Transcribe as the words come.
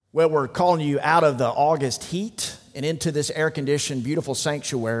Well, we're calling you out of the August heat and into this air-conditioned, beautiful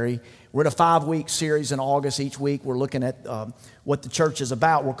sanctuary. We're in a 5-week series in August. Each week we're looking at what the church is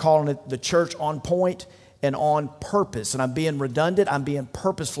about. We're calling it the church on point and on purpose. And I'm being redundant. I'm being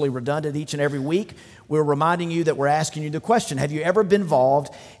purposefully redundant each and every week. We're reminding you that we're asking you the question, have you ever been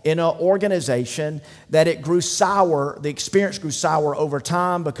involved in an organization that it grew sour, the experience grew sour over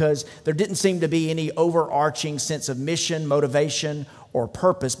time because there didn't seem to be any overarching sense of mission, motivation, or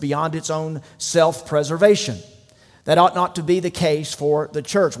purpose beyond its own self-preservation? That ought not to be the case for the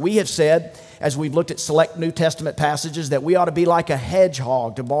church. We have said, as we've looked at select New Testament passages, that we ought to be like a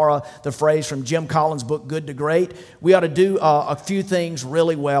hedgehog, to borrow the phrase from Jim Collins' book, Good to Great. We ought to do a few things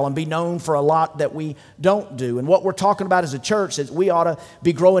really well and be known for a lot that we don't do. And what we're talking about as a church is we ought to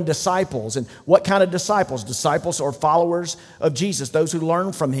be growing disciples. And what kind of disciples? Disciples are followers of Jesus, those who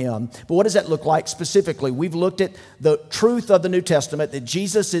learn from him. But what does that look like specifically? We've looked at the truth of the New Testament, that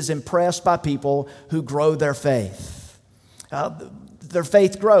Jesus is impressed by people who grow their faith. Their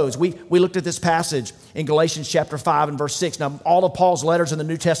faith grows. We looked at this passage in Galatians chapter 5 and verse 6. Now, all of Paul's letters in the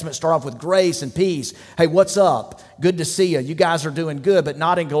New Testament start off with grace and peace. Hey, what's up? Good to see you. You guys are doing good, but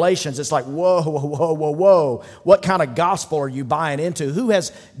not in Galatians. It's like, whoa, whoa, whoa, whoa, whoa. What kind of gospel are you buying into? Who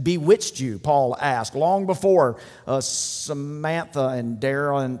has bewitched you, Paul asked. Long before Samantha and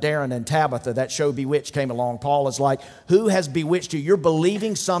Darren and Tabitha, that show Bewitched, came along, Paul is like, who has bewitched you? You're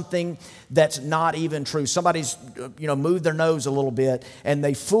believing something that's not even true. Somebody's moved their nose a little bit and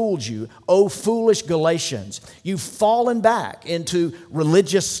they fooled you. Oh, foolish Galatians, you've fallen back into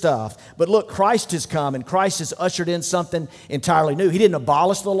religious stuff. But look, Christ has come and Christ has ushered in something entirely new. He didn't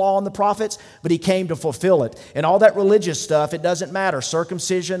abolish the law and the prophets, but he came to fulfill it. And all that religious stuff, it doesn't matter.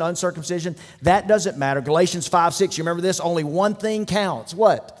 Circumcision, uncircumcision, that doesn't matter. Galatians 5:6, you remember this? Only one thing counts.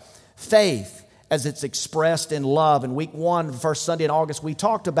 What? Faith, as it's expressed in love. In week 1, the first Sunday in August, we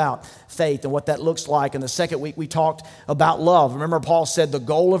talked about faith and what that looks like. In the second week, we talked about love. Remember, Paul said the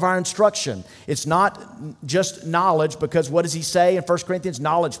goal of our instruction, it's not just knowledge, because what does he say in 1 Corinthians?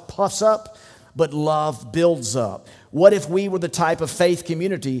 Knowledge puffs up, but love builds up. What if we were the type of faith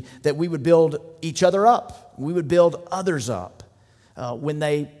community that we would build each other up? We would build others up when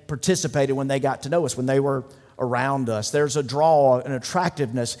they participated, when they got to know us, when they were around us. There's a draw, an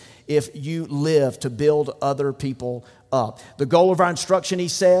attractiveness if you live to build other people up. The goal of our instruction, he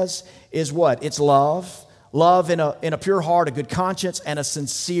says, is what? It's love. Love in a pure heart, a good conscience, and a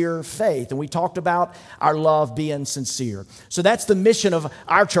sincere faith. And we talked about our love being sincere. So that's the mission of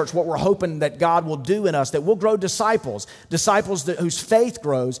our church, what we're hoping that God will do in us, that we'll grow disciples whose faith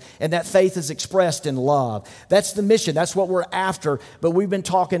grows, and that faith is expressed in love. That's the mission. That's what we're after. But we've been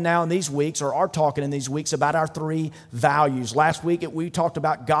talking now in these weeks, or are talking in these weeks, about our 3 values. Last week, we talked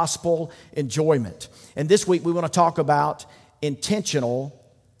about gospel enjoyment. And this week, we want to talk about intentional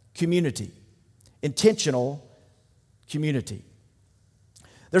community. Intentional community.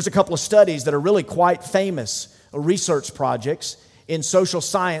 There's a couple of studies that are really quite famous research projects in social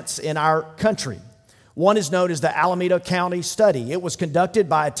science in our country. One is known as the Alameda County Study. It was conducted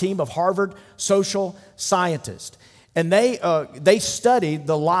by a team of Harvard social scientists. And they studied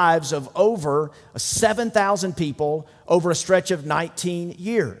the lives of over 7,000 people over a stretch of 19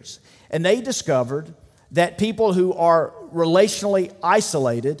 years. And they discovered that people who are relationally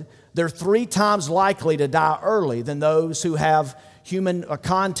isolated, they're 3 times likely to die early than those who have human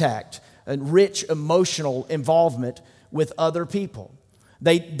contact and rich emotional involvement with other people.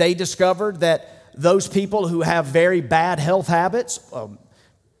 They discovered that those people who have very bad health habits,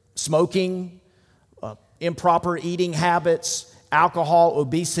 smoking, improper eating habits, alcohol,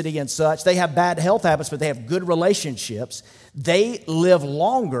 obesity, and such, they have bad health habits, but they have good relationships. They live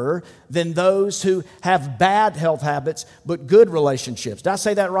longer than those who have bad health habits but good relationships. Did I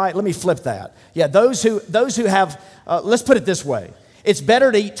say that right? Let me flip that. Yeah, those who have, let's put it this way. It's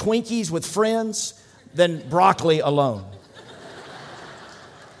better to eat Twinkies with friends than broccoli alone.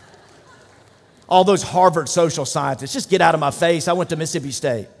 All those Harvard social scientists, just get out of my face. I went to Mississippi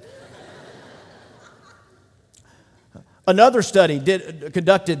State. Another study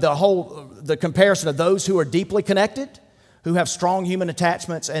conducted the comparison of those who are deeply connected, who have strong human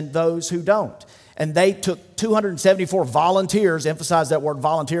attachments, and those who don't. And they took 274 volunteers, emphasize that word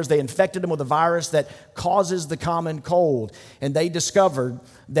volunteers, they infected them with a virus that causes the common cold. And they discovered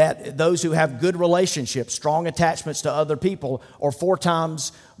that those who have good relationships, strong attachments to other people, are 4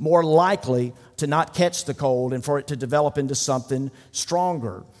 times more likely to not catch the cold and for it to develop into something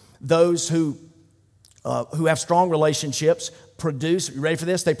stronger. Those who have strong relationships produce, you ready for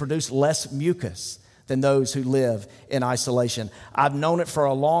this? They produce less mucus than those who live in isolation. I've known it for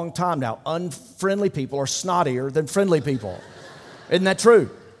a long time now. Unfriendly people are snottier than friendly people. Isn't that true?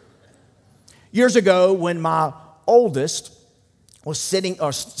 Years ago, when my oldest was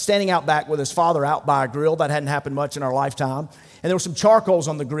standing out back with his father out by a grill, that hadn't happened much in our lifetime, and there were some charcoals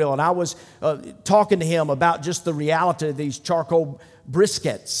on the grill, and I was talking to him about just the reality of these charcoal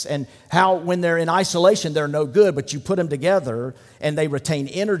briskets and how when they're in isolation, they're no good, but you put them together and they retain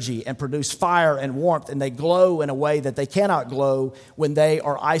energy and produce fire and warmth, and they glow in a way that they cannot glow when they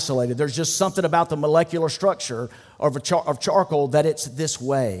are isolated. There's just something about the molecular structure of charcoal that it's this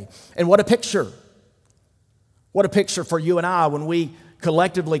way. And what a picture. What a picture for you and I when we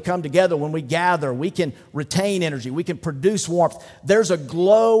collectively come together, when we gather, we can retain energy, we can produce warmth. There's a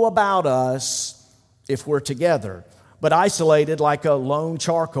glow about us if we're together. But isolated like a lone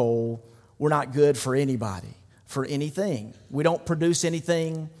charcoal, we're not good for anybody, for anything. We don't produce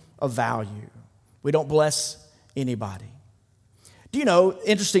anything of value. We don't bless anybody. Do you know,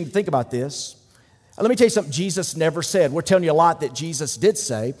 interesting to think about this. Let me tell you something Jesus never said. We're telling you a lot that Jesus did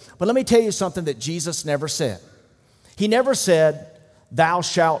say, but let me tell you something that Jesus never said. He never said, "Thou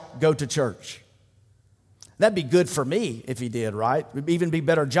shalt go to church." That'd be good for me if he did, right? It'd even be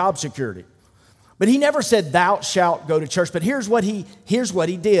better job security. But he never said, "Thou shalt go to church." But here's what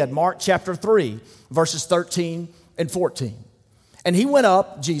he did. Mark chapter 3, verses 13 and 14. And he went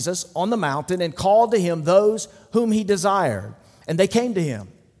up, Jesus, on the mountain and called to him those whom he desired. And they came to him.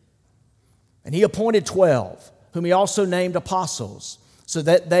 And he appointed 12, whom he also named apostles, so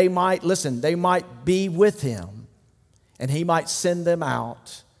that they might be with him, and he might send them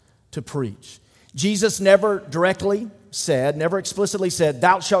out to preach. Jesus never explicitly said,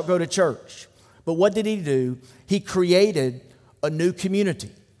 "Thou shalt go to church." But what did he do? He created a new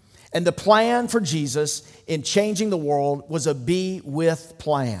community. And the plan for Jesus in changing the world was a be with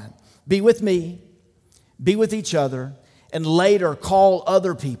plan. Be with me, be with each other, and later call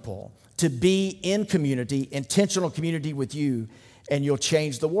other people to be in community, intentional community with you, and you'll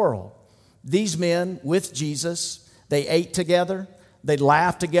change the world. These men with Jesus, they ate together, they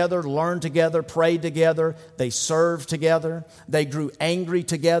laughed together, learned together, prayed together, they served together, they grew angry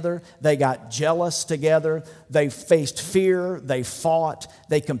together, they got jealous together, they faced fear, they fought,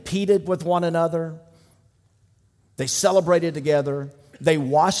 they competed with one another, they celebrated together, they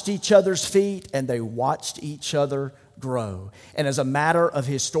washed each other's feet, and they watched each other grow. And as a matter of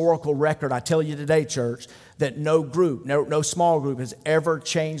historical record, I tell you today, church, that no group, no small group has ever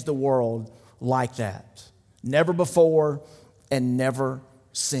changed the world like that. Never before and never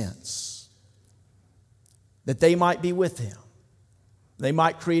since. That they might be with him. They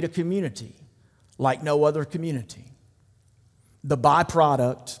might create a community like no other community. The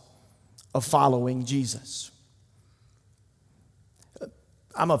byproduct of following Jesus.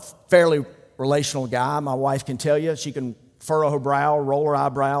 I'm a fairly relational guy. My wife can tell you. She can furrow her brow, roll her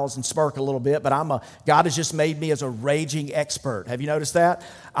eyebrows, and smirk a little bit. But God has just made me as a raging expert. Have you noticed that?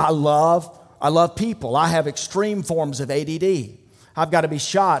 I love people. I have extreme forms of ADD. I've got to be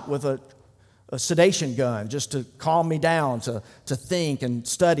shot with a sedation gun just to calm me down, to think and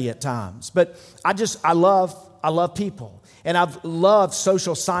study at times. But I love people. And I've loved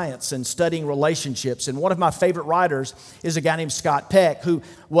social science and studying relationships. And one of my favorite writers is a guy named Scott Peck, who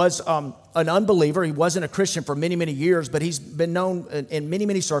was an unbeliever. He wasn't a Christian for many, many years, but he's been known in many,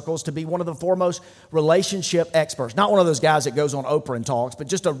 many circles to be one of the foremost relationship experts. Not one of those guys that goes on Oprah and talks, but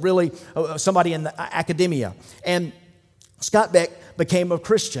just somebody in the academia. And Scott Peck became a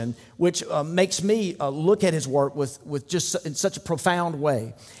Christian, which makes me look at his work with just in such a profound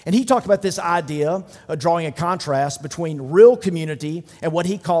way. And he talked about this idea of drawing a contrast between real community and what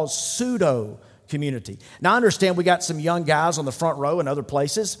he calls pseudo community. Now, I understand we got some young guys on the front row and other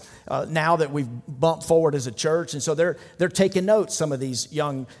places now that we've bumped forward as a church, and so they're taking notes. Some of these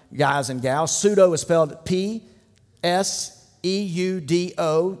young guys and gals. Pseudo is spelled P-S-E-U-D-O.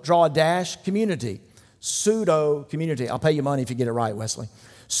 Draw a dash. Community. Pseudo community. I'll pay you money if you get it right, Wesley.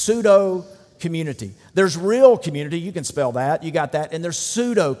 Pseudo community. There's real community. You can spell that. You got that. And there's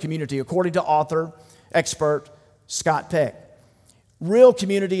pseudo community, according to author, expert Scott Peck. Real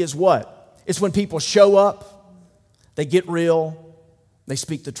community is what? It's when people show up, they get real, they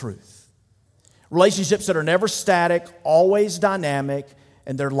speak the truth. Relationships that are never static, always dynamic,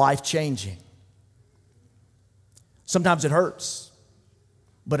 and they're life-changing. Sometimes it hurts,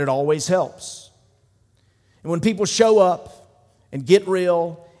 but it always helps. And when people show up and get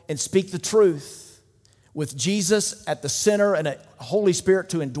real and speak the truth with Jesus at the center and a Holy Spirit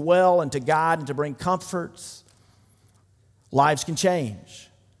to indwell and to guide and to bring comforts, lives can change.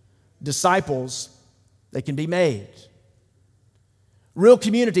 Disciples, they can be made. Real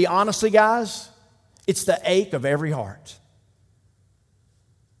community, honestly, guys, it's the ache of every heart.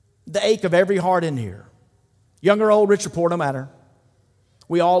 The ache of every heart in here. Young or old, rich or poor, no matter.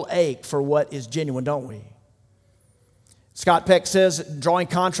 We all ache for what is genuine, don't we? Scott Peck says, drawing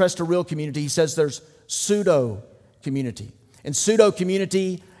contrast to real community, he says there's pseudo community. And pseudo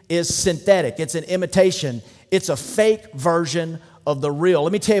community is synthetic. It's an imitation. It's a fake version of the real.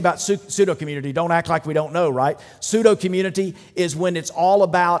 Let me tell you about pseudo community. Don't act like we don't know, right? Pseudo community is when it's all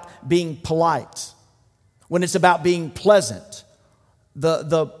about being polite, when it's about being pleasant.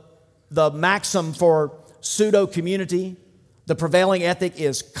 The maxim for pseudo community, the prevailing ethic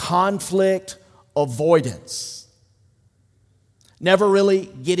is conflict avoidance. Never really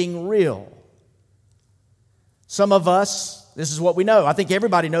getting real. Some of us, this is what we know. I think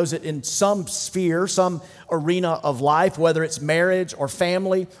everybody knows it in some sphere, some arena of life, whether it's marriage or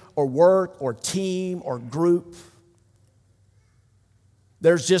family or work or team or group.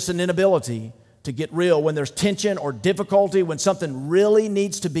 There's just an inability to get real. When there's tension or difficulty, when something really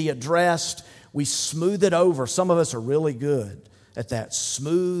needs to be addressed, we smooth it over. Some of us are really good at that.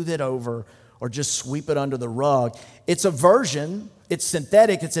 Smooth it over or just sweep it under the rug. It's a version, it's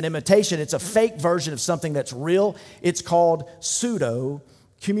synthetic, it's an imitation, it's a fake version of something that's real. It's called pseudo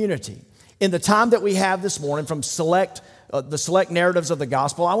community. In the time that we have this morning from the select narratives of the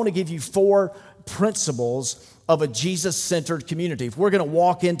gospel, I want to give you 4 principles of a Jesus-centered community. If we're going to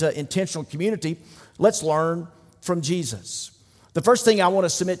walk into intentional community, let's learn from Jesus. The first thing I want to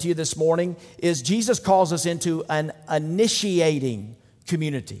submit to you this morning is Jesus calls us into an initiating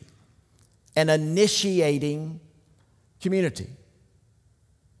community. An initiating community.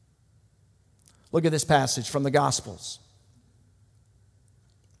 Look at this passage from the Gospels.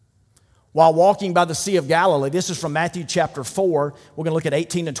 While walking by the Sea of Galilee, this is from Matthew chapter 4. We're going to look at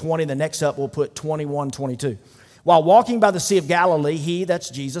 18 and 20. The next up, we'll put 21, 22. While walking by the Sea of Galilee, he, that's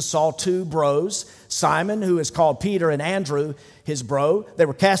Jesus, saw 2 bros, Simon, who is called Peter, and Andrew, his bro. They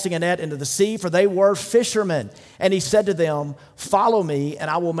were casting a net into the sea, for they were fishermen. And he said to them, "Follow me, and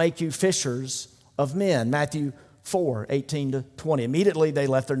I will make you fishers of men." Matthew 4, 18 to 20. Immediately they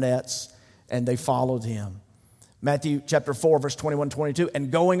left their nets, and they followed him. Matthew chapter 4, verse 21, 22. And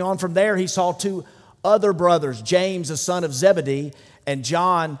going on from there, he saw 2 other brothers, James, the son of Zebedee, and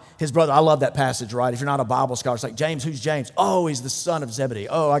John, his brother. I love that passage, right? If you're not a Bible scholar, it's like, James, who's James? Oh, he's the son of Zebedee.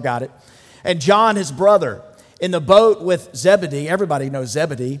 Oh, I got it. And John, his brother, in the boat with Zebedee. Everybody knows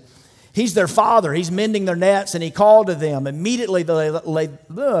Zebedee. He's their father. He's mending their nets, and he called to them. Immediately they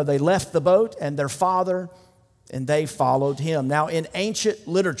left the boat and their father, and they followed him. Now, in ancient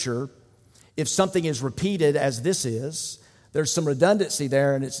literature, if something is repeated as this is, there's some redundancy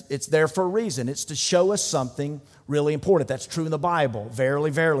there, and it's there for a reason. It's to show us something really important. That's true in the Bible.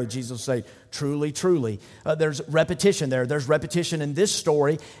 Verily, verily, Jesus will say, truly, truly. There's repetition there. There's repetition in this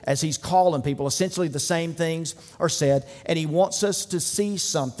story as he's calling people. Essentially, the same things are said, and he wants us to see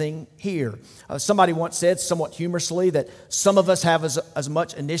something here. Somebody once said, somewhat humorously, that some of us have as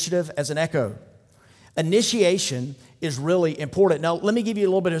much initiative as an echo. Initiation is really important. Now, let me give you a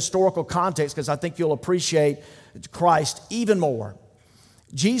little bit of historical context because I think you'll appreciate Christ even more.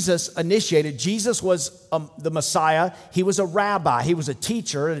 Jesus initiated. Jesus was the Messiah. He was a rabbi. He was a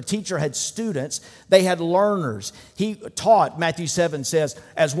teacher, and a teacher had students. They had learners. He taught, Matthew 7 says,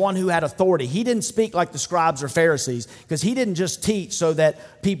 as one who had authority. He didn't speak like the scribes or Pharisees because he didn't just teach so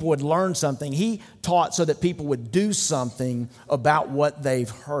that people would learn something. He taught so that people would do something about what they've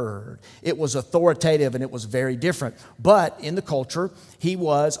heard. It was authoritative and it was very different. But in the culture, he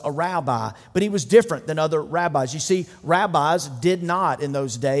was a rabbi, but he was different than other rabbis. You see, rabbis did not in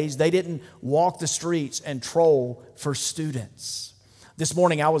those days, they didn't walk the streets and troll for students. This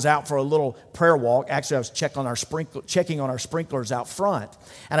morning I was out for a little prayer walk. Actually, I was checking on our sprinklers out front,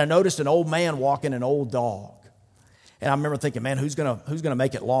 and I noticed an old man walking an old dog. And I remember thinking, man, who's gonna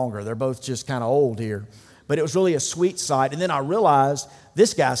make it longer? They're both just kind of old here. But it was really a sweet sight. And then I realized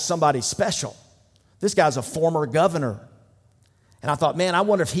this guy's somebody special. This guy's a former governor. And I thought, man, I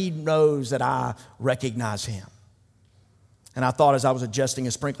wonder if he knows that I recognize him. And I thought as I was adjusting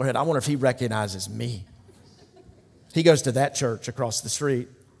his sprinkler head, I wonder if he recognizes me. He goes to that church across the street.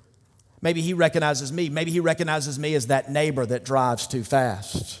 Maybe he recognizes me. Maybe he recognizes me as that neighbor that drives too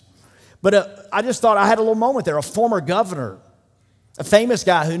fast. But I just thought I had a little moment there. A former governor, a famous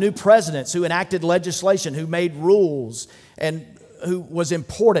guy who knew presidents, who enacted legislation, who made rules, and who was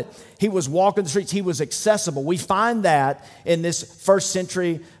important. He was walking the streets. He was accessible. We find that in this first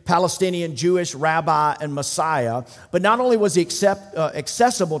century Palestinian Jewish rabbi and Messiah. But not only was he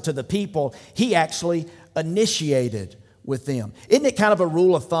accessible to the people, he actually initiated with them. Isn't it kind of a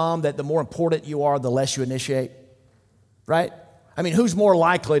rule of thumb that the more important you are, the less you initiate? Right? I mean, who's more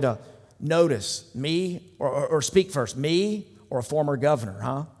likely to notice, me or speak first, me or a former governor,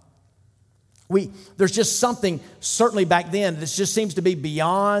 huh? There's just something, certainly back then, this just seems to be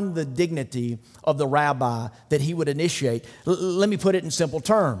beyond the dignity of the rabbi that he would initiate. Let me put it in simple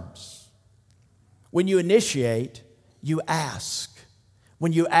terms. When you initiate, you ask.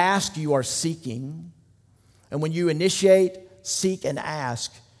 When you ask, you are seeking. And when you initiate, seek, and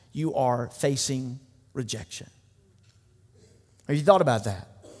ask, you are facing rejection. Have you thought about that?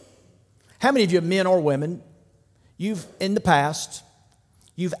 How many of you, men or women, in the past,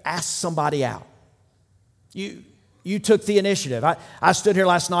 you've asked somebody out? You took the initiative. I stood here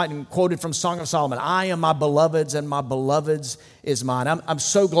last night and quoted from Song of Solomon, I am my beloved's and my beloved's is mine. I'm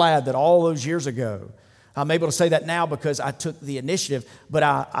so glad that all those years ago, I'm able to say that now because I took the initiative, but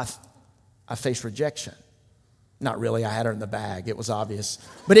I faced rejection. Not really, I had her in the bag, it was obvious.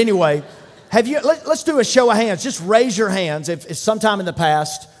 But anyway, let's do a show of hands. Just raise your hands if sometime in the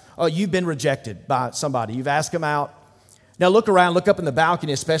past, you've been rejected by somebody. You've asked them out. Now look around, look up in the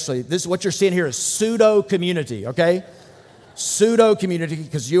balcony especially. This is what you're seeing here is pseudo-community, okay? Pseudo-community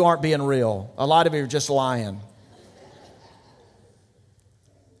because you aren't being real. A lot of you are just lying.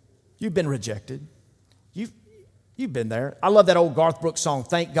 You've been rejected. You've been there. I love that old Garth Brooks song,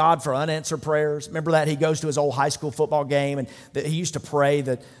 Thank God for Unanswered Prayers. Remember that? He goes to his old high school football game and that he used to pray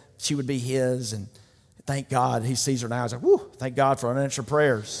that she would be his, and thank God he sees her now. He's like, whoo, thank God for unanswered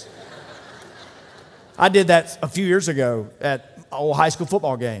prayers. I did that a few years ago at an old high school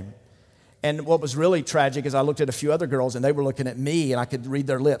football game. And what was really tragic is I looked at a few other girls and they were looking at me and I could read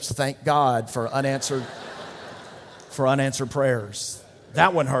their lips. Thank God for unanswered prayers.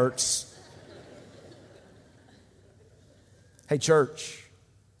 That one hurts. Hey, church,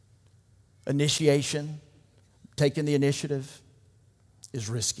 initiation, taking the initiative is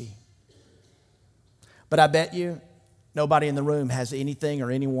risky. But I bet you nobody in the room has anything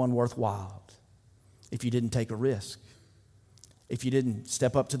or anyone worthwhile if you didn't take a risk, if you didn't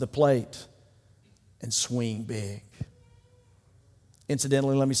step up to the plate and swing big.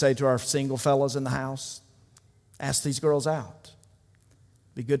 Incidentally, let me say to our single fellas in the house, ask these girls out.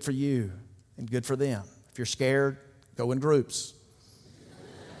 Be good for you and good for them. If you're scared, go in groups.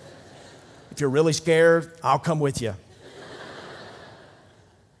 If you're really scared, I'll come with you.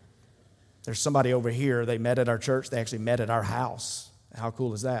 There's somebody over here, they met at our church, they actually met at our house. How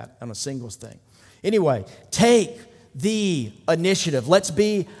cool is that? On a singles thing. Anyway, take the initiative. Let's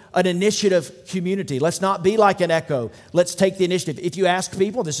be an initiative community. Let's not be like an echo. Let's take the initiative. If you ask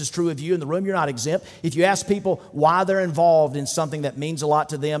people, this is true of you in the room, you're not exempt. If you ask people why they're involved in something that means a lot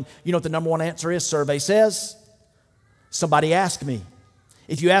to them, you know what the number one answer is? Survey says, somebody asked me.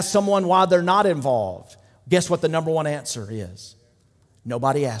 If you ask someone why they're not involved, guess what the number one answer is?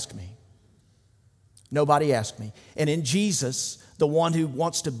 Nobody asked me. Nobody asked me. And in Jesus, the one who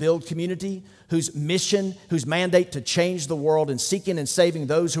wants to build community, whose mission, whose mandate to change the world and seeking and saving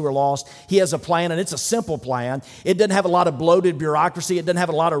those who are lost, he has a plan, and it's a simple plan. It doesn't have a lot of bloated bureaucracy. It doesn't have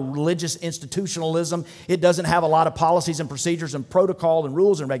a lot of religious institutionalism. It doesn't have a lot of policies and procedures and protocol and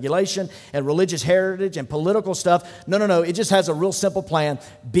rules and regulation and religious heritage and political stuff. No. It just has a real simple plan.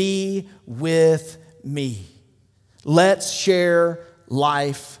 Be with me. Let's share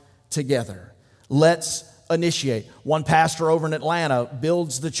life together. Let's initiate. One pastor over in Atlanta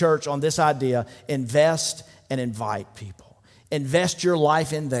builds the church on this idea: invest and invite people. Invest your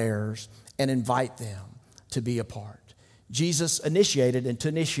life in theirs and invite them to be a part. Jesus initiated, and to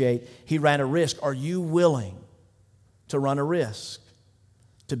initiate, he ran a risk. Are you willing to run a risk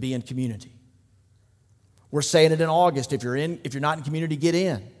to be in community? We're saying it in August. If you're not in community, get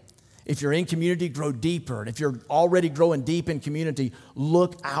in. If you're in community, grow deeper. And if you're already growing deep in community,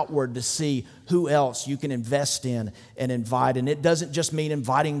 look outward to see who else you can invest in and invite. And it doesn't just mean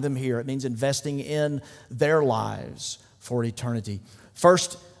inviting them here. It means investing in their lives for eternity.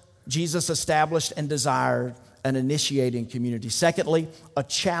 First, Jesus established and desired an initiating community. Secondly, a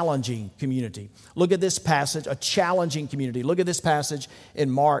challenging community. Look at this passage, a challenging community. Look at this passage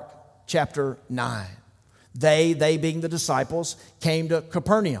in Mark chapter 9. They being the disciples, came to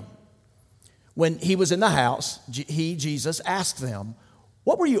Capernaum. When he was in the house, Jesus, asked them,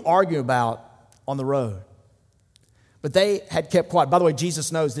 what were you arguing about on the road? But they had kept quiet. By the way,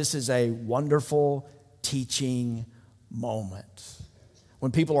 Jesus knows this is a wonderful teaching moment.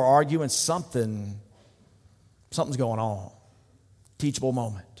 When people are arguing, something's going on. Teachable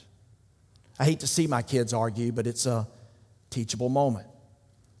moment. I hate to see my kids argue, but it's a teachable moment.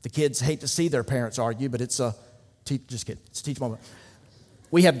 The kids hate to see their parents argue, but it's a teachable moment.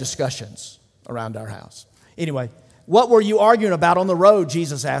 We have discussions around our house. Anyway, what were you arguing about on the road?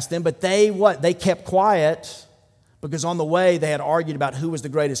 Jesus asked them. But they kept quiet because on the way they had argued about who was the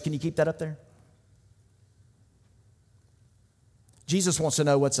greatest. Can you keep that up there? Jesus wants to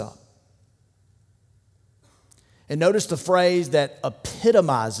know what's up. And notice the phrase that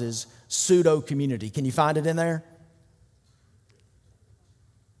epitomizes pseudo-community. Can you find it in there?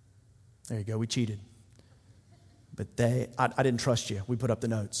 There you go, we cheated. But I didn't trust you. We put up the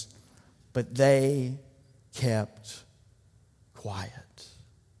notes. But they kept quiet.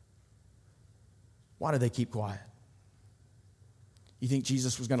 Why did they keep quiet? You think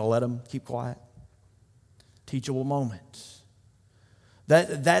Jesus was going to let them keep quiet? Teachable moment.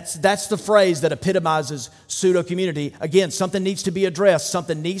 That's the phrase that epitomizes pseudo-community. Again, something needs to be addressed.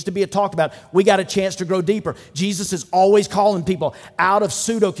 Something needs to be talked about. We got a chance to grow deeper. Jesus is always calling people out of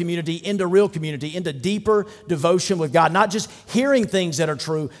pseudo-community into real community, into deeper devotion with God. Not just hearing things that are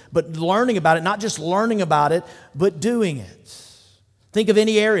true, but learning about it. Not just learning about it, but doing it. Think of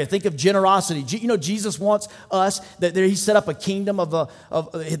any area. Think of generosity. You know, Jesus wants us, that He set up a kingdom of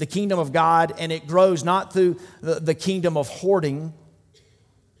the kingdom of God, and it grows not through the kingdom of hoarding,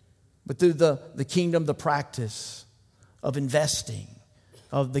 but through the kingdom, the practice of investing,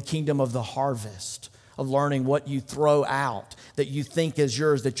 of the kingdom of the harvest, of learning what you throw out, that you think is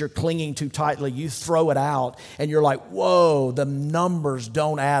yours, that you're clinging too tightly. You throw it out, and you're like, whoa, the numbers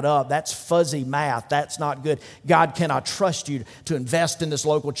don't add up. That's fuzzy math. That's not good. God, can I trust you to invest in this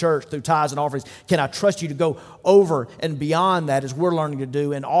local church through tithes and offerings? Can I trust you to go over and beyond that, as we're learning to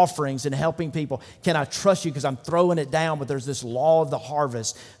do in offerings and helping people? Can I trust you because I'm throwing it down, but there's this law of the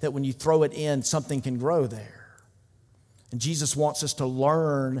harvest that when you throw it in, something can grow there. And Jesus wants us to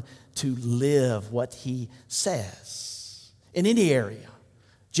learn to live what He says in any area.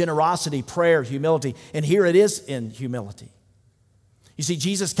 Generosity, prayer, humility. And here it is in humility. You see,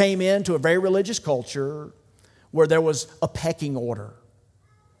 Jesus came into a very religious culture where there was a pecking order.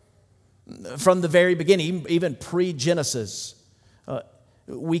 From the very beginning, even pre-Genesis,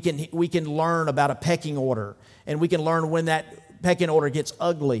 we can learn about a pecking order. And we can learn when that pecking order gets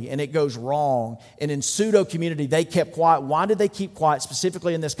ugly and it goes wrong. And in pseudo-community, they kept quiet. Why did they keep quiet?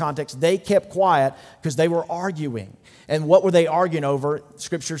 Specifically in this context, they kept quiet because they were arguing. And what were they arguing over?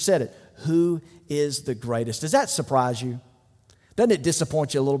 Scripture said it. Who is the greatest? Does that surprise you? Doesn't it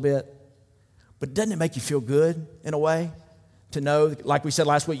disappoint you a little bit? But doesn't it make you feel good in a way to know, like we said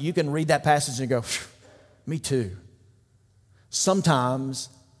last week, you can read that passage and go, me too. Sometimes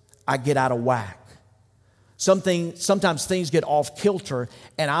I get out of whack. Sometimes things get off kilter,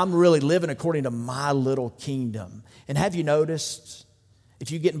 and I'm really living according to my little kingdom. And have you noticed,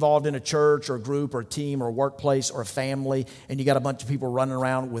 if you get involved in a church or a group or a team or a workplace or a family, and you got a bunch of people running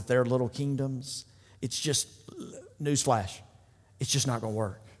around with their little kingdoms, it's just, newsflash, it's just not going to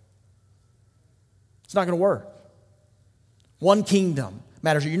work. It's not going to work. One kingdom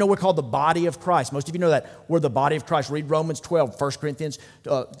matters. You know we're called the body of Christ. Most of you know that. We're the body of Christ. Read Romans 12, 1 Corinthians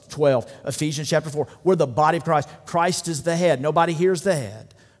 12, Ephesians chapter 4. We're the body of Christ. Christ is the head. Nobody here is the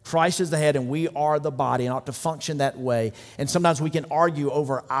head. Christ is the head, and we are the body and ought to function that way. And sometimes we can argue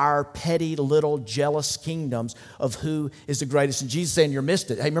over our petty little jealous kingdoms of who is the greatest. And Jesus saying, you missed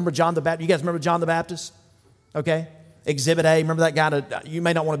it. Hey, remember John the Baptist? You guys remember John the Baptist? Okay. Exhibit A, remember that guy? You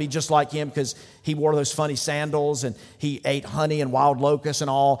may not want to be just like him because he wore those funny sandals and he ate honey and wild locusts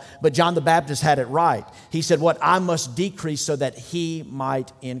and all. But John the Baptist had it right. He said, what? I must decrease so that He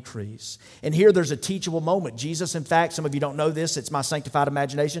might increase. And here there's a teachable moment. Jesus, in fact, some of you don't know this, it's my sanctified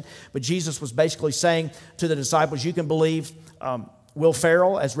imagination, but Jesus was basically saying to the disciples, you can believe Will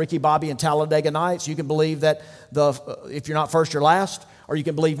Ferrell as Ricky Bobby and Talladega Nights. You can believe that if you're not first, you're last. Or you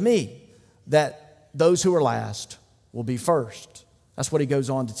can believe me, that those who are last will be first. That's what He goes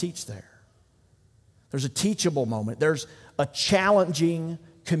on to teach there. There's a teachable moment. There's a challenging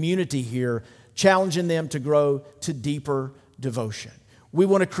community here, challenging them to grow to deeper devotion. We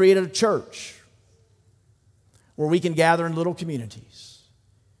want to create a church where we can gather in little communities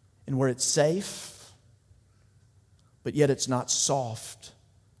and where it's safe, but yet it's not soft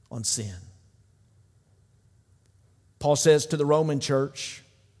on sin. Paul says to the Roman church,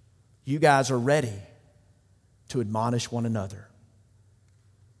 you guys are ready to admonish one another.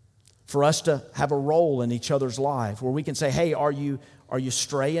 For us to have a role in each other's life where we can say, hey, are you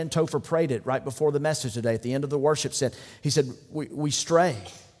straying? Topher prayed it right before the message today at the end of the worship set. He said, we stray.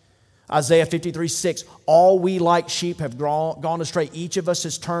 Isaiah 53:6, all we like sheep have gone astray. Each of us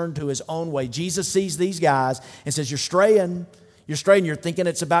has turned to his own way. Jesus sees these guys and says, you're straying. You're straying. You're thinking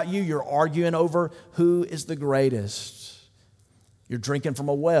it's about you. You're arguing over who is the greatest. You're drinking from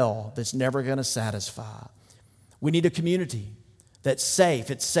a well that's never going to satisfy. We need a community that's safe.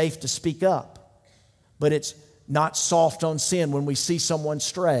 It's safe to speak up, but it's not soft on sin. When we see someone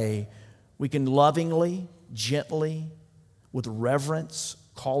stray, we can lovingly, gently, with reverence,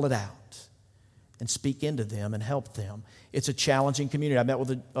 call it out and speak into them and help them. It's a challenging community. I met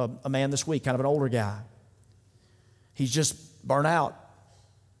with a man this week, kind of an older guy. He's just burnt out,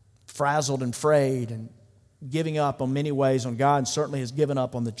 frazzled and frayed, and giving up on many ways on God, and certainly has given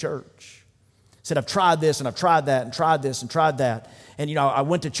up on the church. He said, I've tried this and I've tried that and tried this and tried that. And, I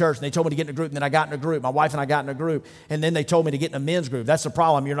went to church and they told me to get in a group, and then I got in a group. My wife and I got in a group, and then they told me to get in a men's group. That's the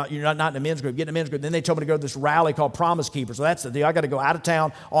problem. You're not in a men's group. Get in a men's group. Then they told me to go to this rally called Promise Keepers. So that's the deal. I got to go out of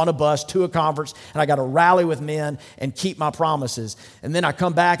town on a bus to a conference, and I got to rally with men and keep my promises. And then I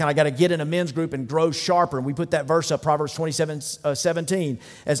come back and I got to get in a men's group and grow sharper. And we put that verse up, Proverbs 27:17.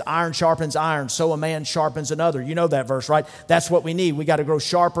 As iron sharpens iron, so a man sharpens another. You know that verse, right? That's what we need. We got to grow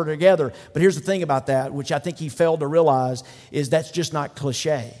sharper together. But here's the thing about that, which I think he failed to realize, is that's just not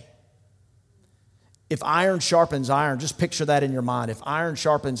cliche. If iron sharpens iron, just picture that in your mind. If iron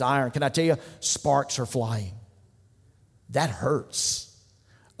sharpens iron, can I tell you, sparks are flying. That hurts.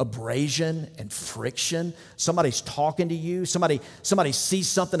 Abrasion and friction. Somebody's talking to you. Somebody sees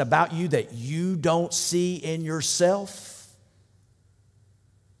something about you that you don't see in yourself.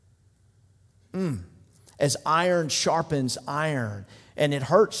 As iron sharpens iron. And it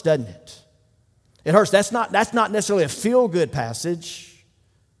hurts, doesn't it? It hurts. That's not necessarily a feel-good passage,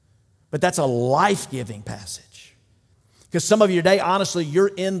 but that's a life-giving passage. Because some of you today, honestly, you're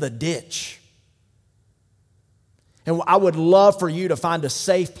in the ditch. And I would love for you to find a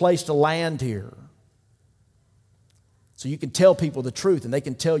safe place to land here, so you can tell people the truth and they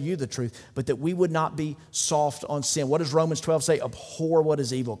can tell you the truth, but that we would not be soft on sin. What does Romans 12 say? Abhor what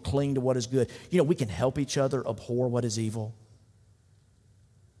is evil, cling to what is good. We can help each other abhor what is evil,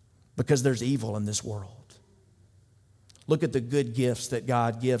 because there's evil in this world. Look at the good gifts that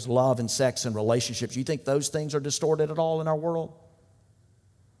God gives, love and sex and relationships. You think those things are distorted at all in our world?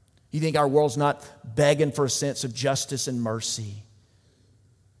 You think our world's not begging for a sense of justice and mercy?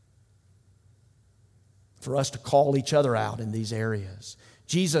 For us to call each other out in these areas.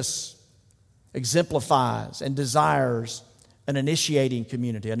 Jesus exemplifies and desires an initiating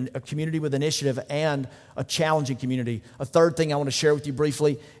community, a community with initiative, and a challenging community. A third thing I want to share with you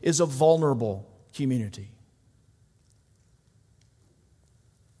briefly is a vulnerable community.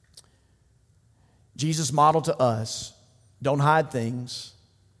 Jesus modeled to us, don't hide things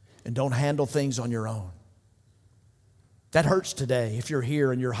and don't handle things on your own. That hurts today if you're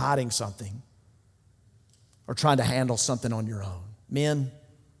here and you're hiding something or trying to handle something on your own. Men,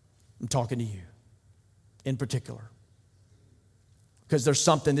 I'm talking to you in particular. Because there's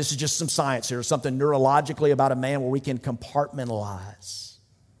something, this is just some science here, something neurologically about a man where we can compartmentalize.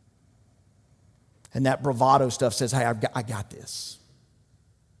 And that bravado stuff says, hey, I got this.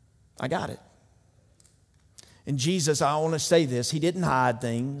 I got it. And Jesus, I want to say this, he didn't hide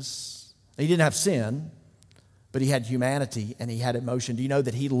things. He didn't have sin, but he had humanity and he had emotion. Do you know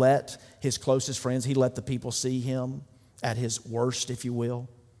that he let his closest friends, he let the people see him at his worst, if you will?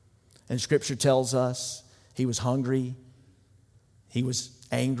 And Scripture tells us he was hungry, he was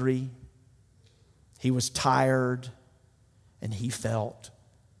angry, he was tired, and he felt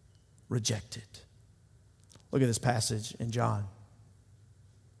rejected. Look at this passage in John.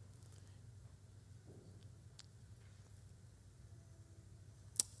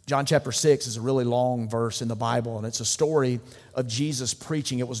 John chapter 6 is a really long verse in the Bible, and it's a story of Jesus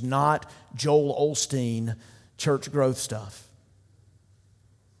preaching. It was not Joel Osteen church growth stuff.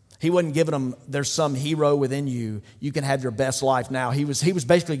 He wasn't giving them, there's some hero within you. You can have your best life now. He was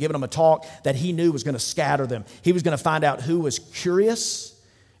basically giving them a talk that he knew was going to scatter them. He was going to find out who was curious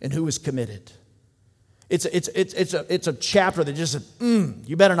and who was committed. It's a chapter that just said,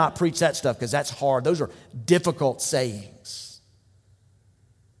 you better not preach that stuff because that's hard. Those are difficult sayings.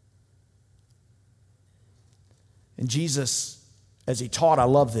 And Jesus, as he taught, I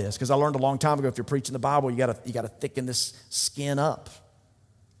love this because I learned a long time ago, if you're preaching the Bible, you got to thicken this skin up.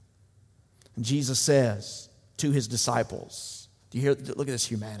 And Jesus says to his disciples, do you hear? Look at this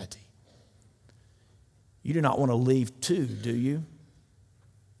humanity. You do not want to leave too, do you?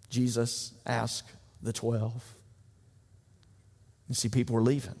 Jesus asked the 12. You see, people were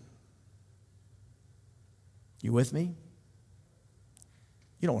leaving. You with me?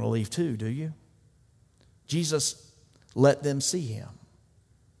 You don't want to leave too, do you? Jesus let them see him.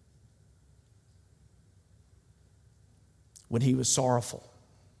 When he was sorrowful,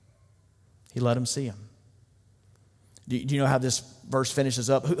 he let them see him. Do you know how this verse finishes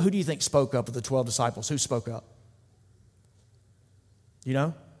up? Who do you think spoke up of the 12 disciples? Who spoke up? You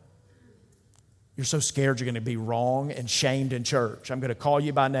know? You're so scared you're going to be wrong and shamed in church. I'm going to call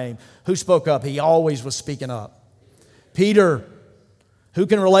you by name. Who spoke up? He always was speaking up. Peter. Who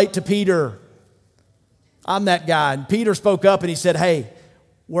can relate to Peter? I'm that guy. And Peter spoke up and he said, hey,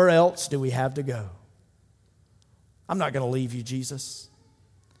 where else do we have to go? I'm not going to leave you, Jesus.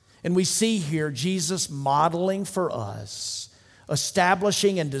 And we see here Jesus modeling for us,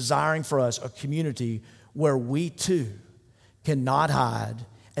 establishing and desiring for us a community where we too cannot hide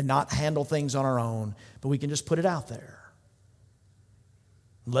and not handle things on our own, but we can just put it out there.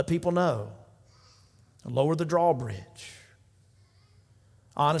 Let people know. Lower the drawbridge.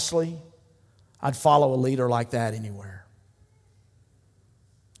 Honestly, I'd follow a leader like that anywhere.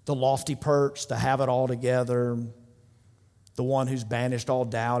 The lofty perch, the have it all together, the one who's banished all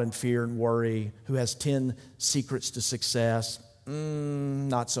doubt and fear and worry, who has 10 secrets to success,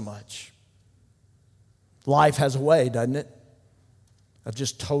 not so much. Life has a way, doesn't it, of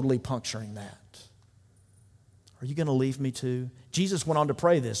just totally puncturing that. Are you going to leave me too? Jesus went on to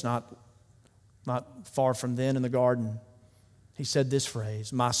pray this, not far from then in the garden. He said this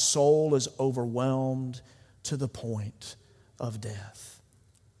phrase, "My soul is overwhelmed to the point of death."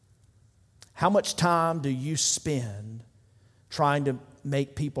 How much time do you spend trying to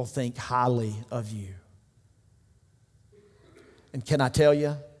make people think highly of you? And can I tell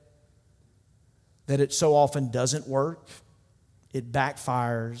you that it so often doesn't work? It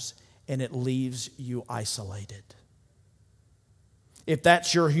backfires and it leaves you isolated. If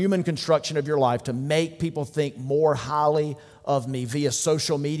that's your human construction of your life, to make people think more highly of me via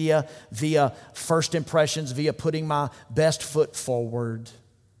social media, via first impressions, via putting my best foot forward,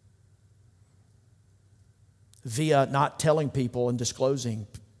 via not telling people and disclosing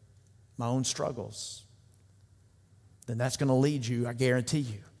my own struggles, then that's going to lead you, I guarantee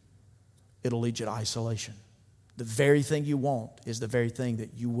you, it'll lead you to isolation. The very thing you want is the very thing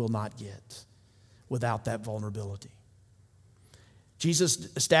that you will not get without that vulnerability. Jesus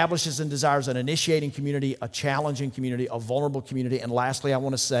establishes and desires an initiating community, a challenging community, a vulnerable community, and lastly, I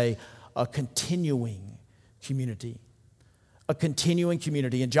want to say a continuing community. A continuing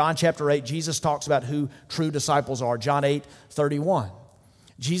community. In John chapter 8, Jesus talks about who true disciples are. John 8:31.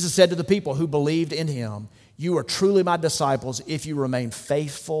 Jesus said to the people who believed in him, "You are truly my disciples if you remain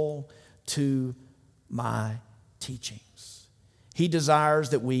faithful to my teachings." He desires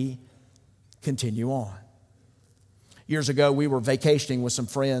that we continue on. Years ago, we were vacationing with some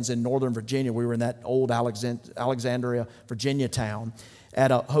friends in Northern Virginia. We were in that old Alexandria, Virginia town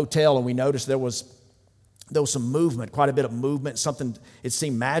at a hotel, and we noticed there was some movement, quite a bit of movement. Something, it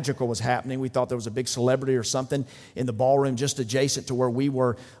seemed magical was happening. We thought there was a big celebrity or something in the ballroom just adjacent to where we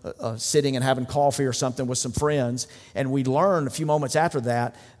were sitting and having coffee or something with some friends. And we learned a few moments after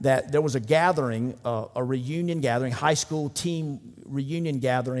that there was a gathering, a reunion gathering, high school team reunion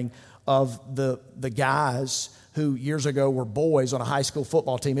gathering of the guys who years ago were boys on a high school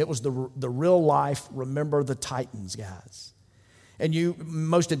football team. It was the real life Remember the Titans guys. And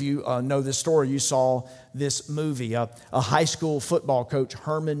most of you know this story. You saw this movie. A high school football coach,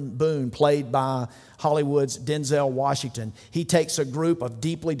 Herman Boone, played by Hollywood's Denzel Washington. He takes a group of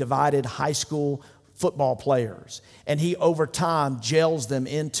deeply divided high school football players, and he over time gels them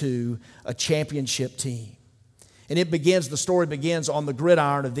into a championship team. And the story begins on the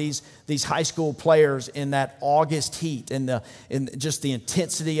gridiron of these high school players in that August heat, and just the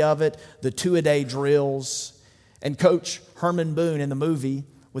intensity of it, the 2-a-day drills. And Coach Herman Boone in the movie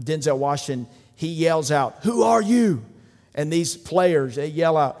with Denzel Washington, he yells out, "Who are you?" And these players, they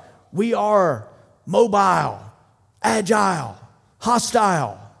yell out, "We are mobile, agile,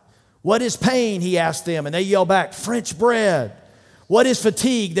 hostile." "What is pain?" he asked them, and they yell back, "French bread." "What is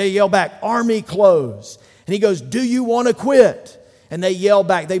fatigue?" They yell back, "Army clothes." And he goes, "Do you want to quit?" And they yell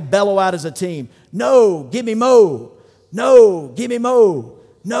back, they bellow out as a team, "No, give me mo. No, give me mo.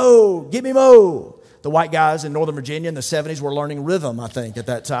 No, give me mo." The white guys in Northern Virginia in the 70s were learning rhythm, I think, at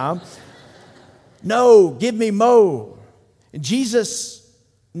that time. "No, give me mo." And Jesus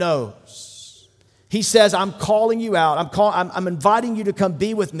knows. He says, "I'm calling you out. I'm inviting you to come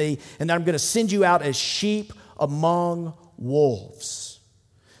be with me, and I'm going to send you out as sheep among wolves.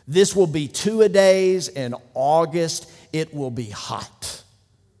 This will be 2-a-days in August. It will be hot.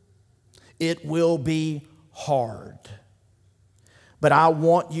 It will be hard. But I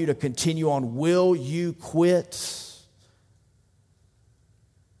want you to continue on. Will you quit?"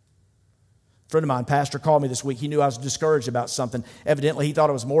 A friend of mine, pastor, called me this week. He knew I was discouraged about something. Evidently, he thought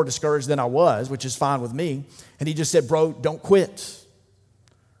I was more discouraged than I was, which is fine with me. And he just said, "Bro, don't quit.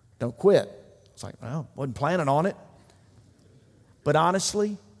 Don't quit." It's like, well, wasn't planning on it. But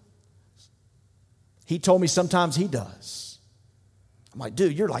honestly, he told me sometimes he does. I'm like,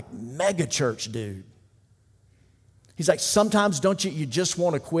 "Dude, you're like mega church, dude." He's like, "Sometimes don't you just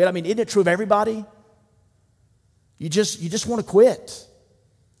want to quit?" I mean, isn't it true of everybody? You just want to quit.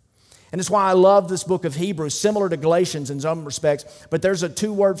 And it's why I love this book of Hebrews, similar to Galatians in some respects, but there's a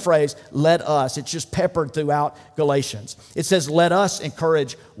two-word phrase, let us. It's just peppered throughout Galatians. It says, let us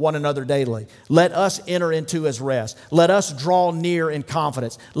encourage one another daily. Let us enter into his rest. Let us draw near in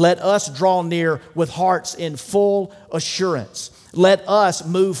confidence. Let us draw near with hearts in full assurance. Let us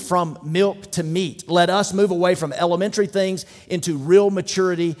move from milk to meat. Let us move away from elementary things into real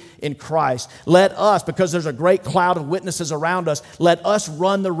maturity in Christ. Let us, because there's a great cloud of witnesses around us, let us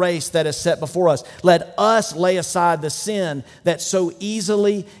run the race that is set before us. Let us lay aside the sin that so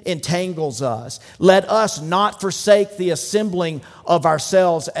easily entangles us. Let us not forsake the assembling of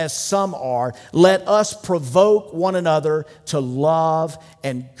ourselves as some are. Let us provoke one another to love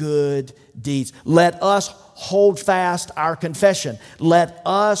and good deeds. Let us hold fast our confession. Let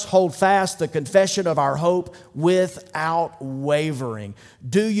us hold fast the confession of our hope without wavering.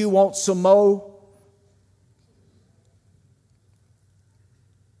 Do you want some more?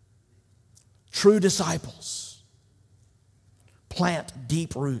 True disciples plant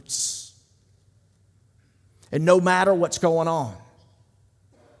deep roots. And no matter what's going on,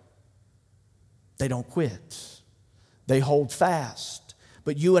 they don't quit. They hold fast.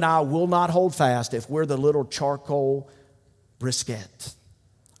 But you and I will not hold fast if we're the little charcoal brisket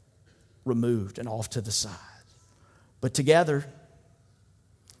removed and off to the side. But together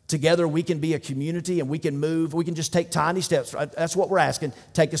we can be a community and we can move. We can just take tiny steps. That's what we're asking.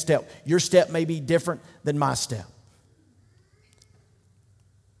 Take a step. Your step may be different than my step.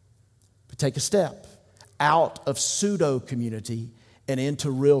 But take a step out of pseudo-community and into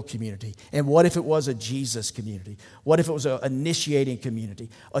real community. And what if it was a Jesus community? What if it was an initiating community,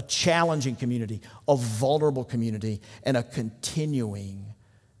 a challenging community, a vulnerable community, and a continuing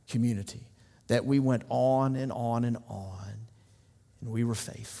community? That we went on and on and on, and we were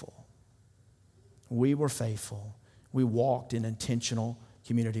faithful. We were faithful. We walked in intentional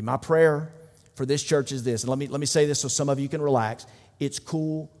community. My prayer for this church is this, and let me say this so some of you can relax. It's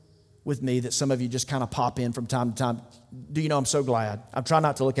cool with me that some of you just kind of pop in from time to time. Do you know I'm so glad? I'm trying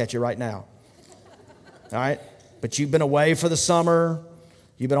not to look at you right now. All right? But you've been away for the summer.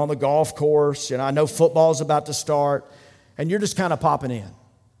 You've been on the golf course. And I know football's about to start. And you're just kind of popping in.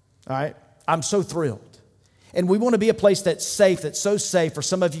 All right? I'm so thrilled. And we want to be a place that's safe, that's so safe. For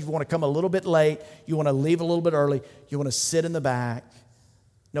some of you want to come a little bit late. You want to leave a little bit early. You want to sit in the back.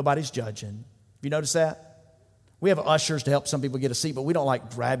 Nobody's judging. Have you noticed that? We have ushers to help some people get a seat, but we don't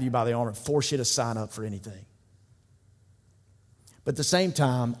like grab you by the arm and force you to sign up for anything. But at the same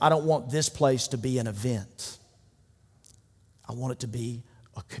time, I don't want this place to be an event. I want it to be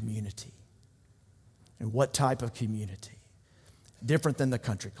a community. And what type of community? Different than the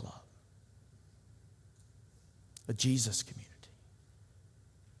country club. A Jesus community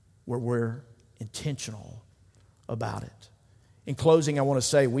where we're intentional about it. In closing, I want to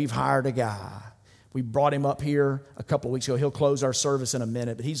say we've hired a guy. We brought him up here a couple of weeks ago. He'll close our service in a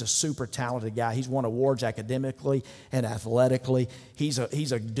minute, but he's a super talented guy. He's won awards academically and athletically. He's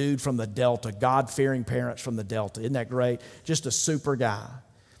a dude from the Delta, God-fearing parents from the Delta. Isn't that great? Just a super guy.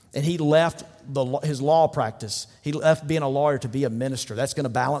 And he left his law practice. He left being a lawyer to be a minister. That's going to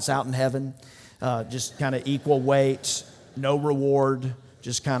balance out in heaven. Just kind of equal weight, no reward,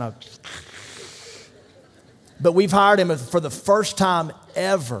 just kind of. But we've hired him for the first time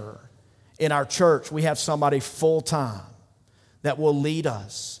ever. In our church, we have somebody full-time that will lead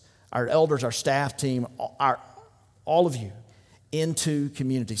us, our elders, our staff team, all of you, into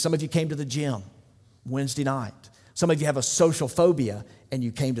community. Some of you came to the gym Wednesday night. Some of you have a social phobia, and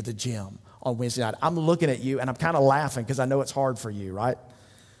you came to the gym on Wednesday night. I'm looking at you, and I'm kind of laughing because I know it's hard for you, right?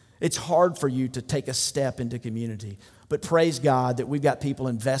 It's hard for you to take a step into community. But praise God that we've got people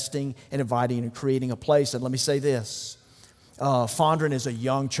investing and inviting and creating a place. And let me say this. Fondren is a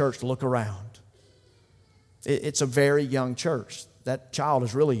young church. Look around. It's a very young church. That child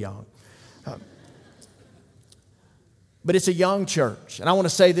is really young. But it's a young church. And I want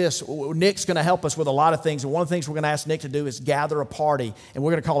to say this. Nick's going to help us with a lot of things. And one of the things we're going to ask Nick to do is gather a party. And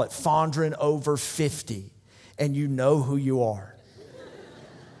we're going to call it Fondren Over 50. And you know who you are.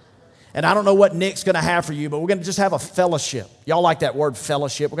 And I don't know what Nick's going to have for you, but we're going to just have a fellowship. Y'all like that word,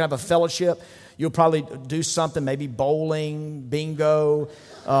 fellowship. We're going to have a fellowship. You'll probably do something, maybe bowling, bingo,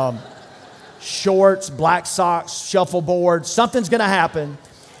 shorts, black socks, shuffleboard. Something's going to happen,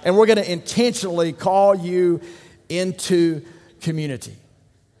 and we're going to intentionally call you into community.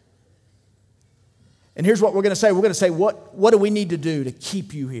 And here's what we're going to say. We're going to say, what do we need to do to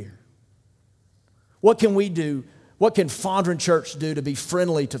keep you here? What can we do? What can Fondren Church do to be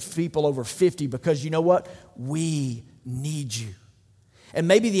friendly to people over 50? Because you know what? We need you. And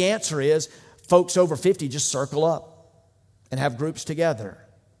maybe the answer is, folks over 50 just circle up and have groups together.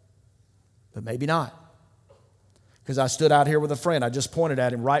 but maybe not. Because I stood out here with a friend. I just pointed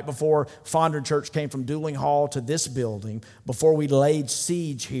at him right before Fondren Church came from Dooling Hall to this building, before we laid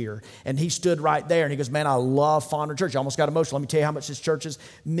siege here. And he stood right there and he goes, man, I love Fondren Church. I almost got emotional. Let me tell you how much this church has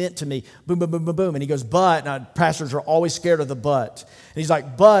meant to me. Boom, boom, boom, boom, boom. And he goes, but, and pastors are always scared of the but. And he's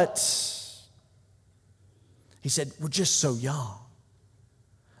like, but, he said, we're just so young.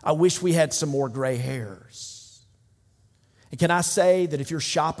 I wish we had some more gray hairs. And can I say that if you're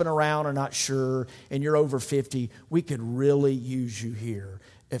shopping around or not sure and you're over 50, we could really use you here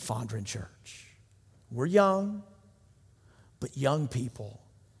at Fondren Church. We're young, but young people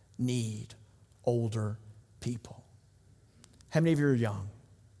need older people. How many of you are young?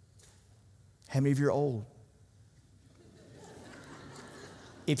 How many of you are old?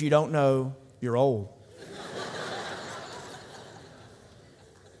 If you don't know, you're old.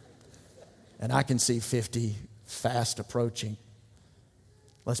 And I can see 50 fast approaching.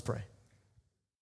 Let's pray.